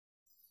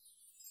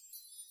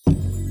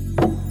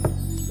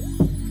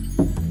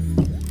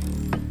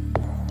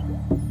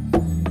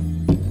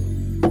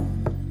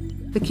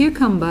The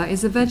cucumber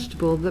is a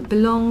vegetable that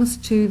belongs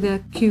to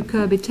the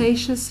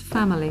cucurbitaceous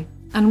family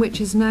and which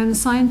is known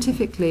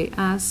scientifically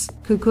as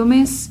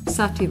Cucumis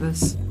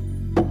sativus.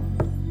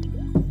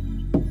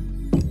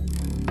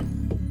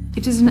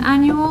 It is an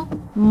annual,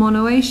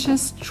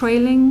 monoecious,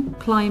 trailing,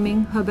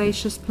 climbing,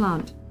 herbaceous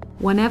plant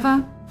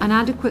whenever an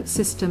adequate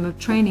system of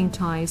training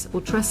ties or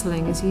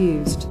trellising is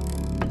used.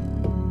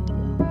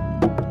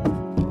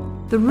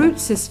 The root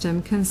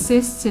system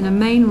consists in a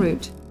main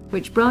root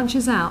which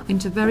branches out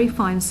into very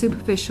fine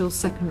superficial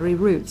secondary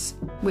roots,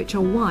 which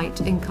are white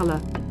in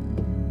colour.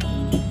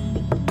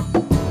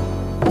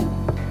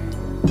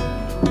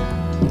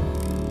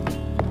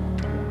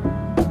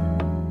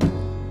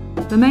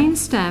 The main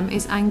stem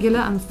is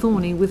angular and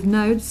thorny with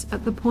nodes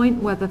at the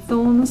point where the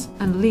thorns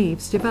and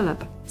leaves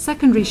develop.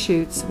 Secondary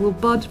shoots will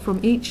bud from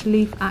each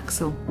leaf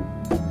axil.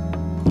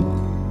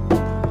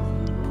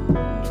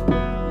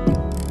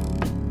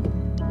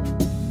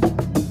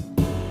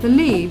 The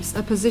leaves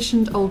are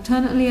positioned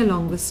alternately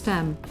along the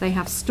stem. They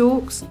have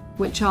stalks,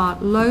 which are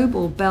lobe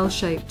or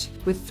bell-shaped,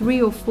 with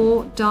 3 or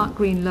 4 dark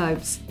green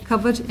lobes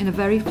covered in a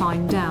very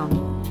fine down.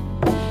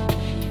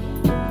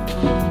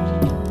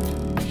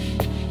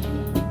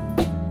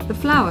 The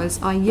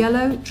flowers are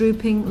yellow,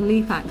 drooping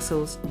leaf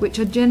axils, which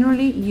are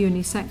generally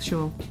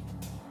unisexual.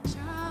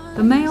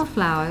 The male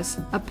flowers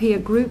appear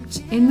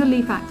grouped in the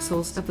leaf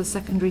axils of the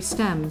secondary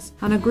stems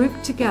and are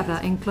grouped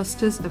together in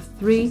clusters of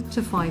 3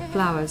 to 5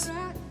 flowers.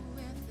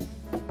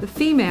 The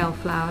female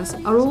flowers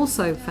are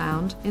also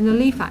found in the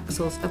leaf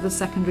axils of the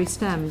secondary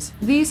stems.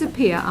 These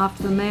appear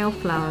after the male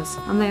flowers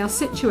and they are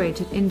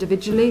situated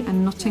individually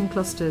and not in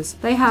clusters.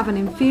 They have an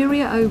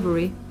inferior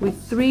ovary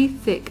with 3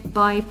 thick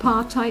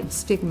bipartite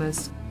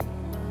stigmas.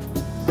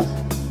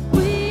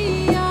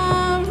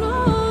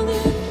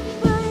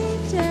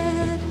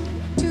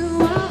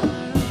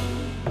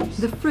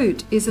 The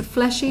fruit is a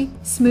fleshy,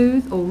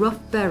 smooth or rough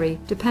berry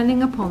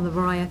depending upon the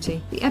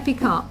variety. The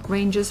epicarp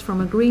ranges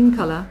from a green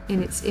colour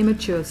in its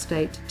immature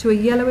state to a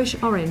yellowish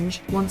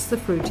orange once the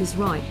fruit is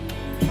ripe.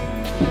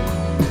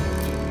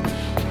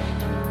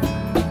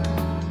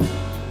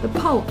 The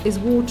pulp is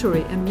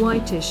watery and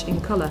whitish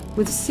in colour,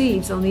 with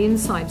seeds on the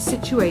inside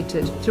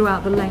situated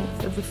throughout the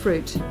length of the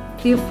fruit.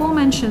 The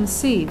aforementioned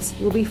seeds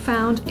will be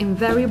found in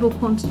variable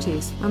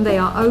quantities, and they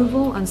are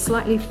oval and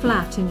slightly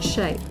flat in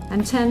shape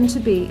and tend to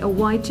be a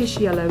whitish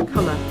yellow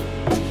colour.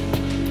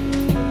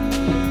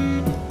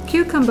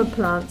 Cucumber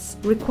plants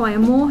require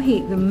more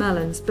heat than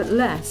melons but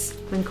less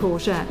than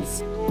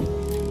courgettes.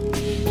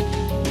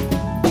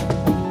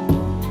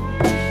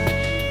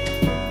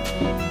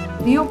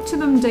 The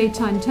optimum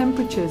daytime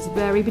temperatures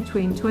vary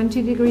between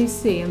 20 degrees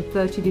C and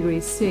 30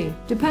 degrees C.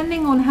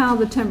 Depending on how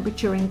the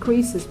temperature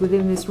increases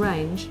within this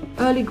range,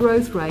 early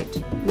growth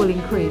rate will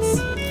increase.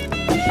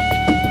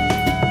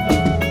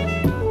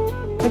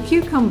 The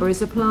cucumber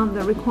is a plant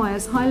that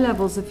requires high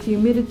levels of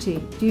humidity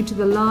due to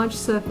the large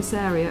surface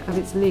area of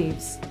its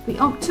leaves. The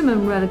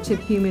optimum relative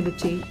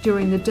humidity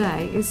during the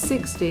day is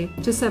 60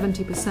 to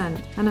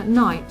 70% and at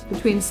night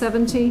between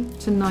 70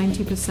 to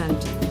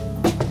 90%.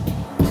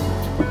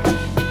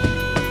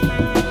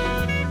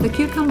 The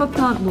cucumber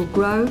plant will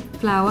grow,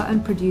 flower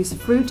and produce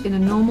fruit in a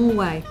normal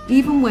way,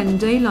 even when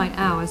daylight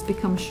hours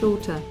become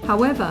shorter.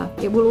 However,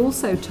 it will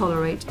also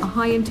tolerate a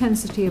high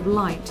intensity of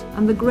light,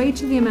 and the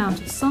greater the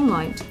amount of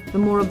sunlight, the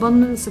more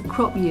abundance of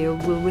crop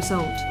yield will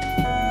result.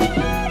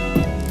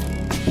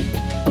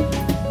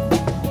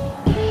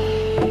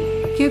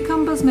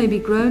 Cucumbers may be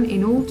grown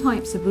in all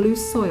types of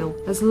loose soil,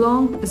 as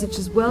long as it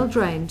is well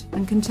drained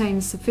and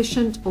contains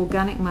sufficient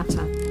organic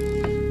matter.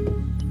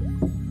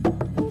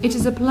 It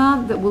is a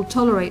plant that will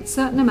tolerate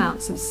certain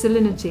amounts of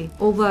salinity,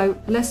 although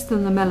less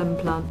than the melon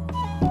plant.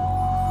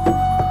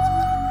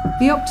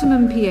 The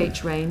optimum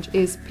pH range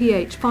is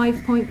pH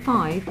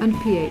 5.5 and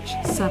pH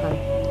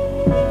 7.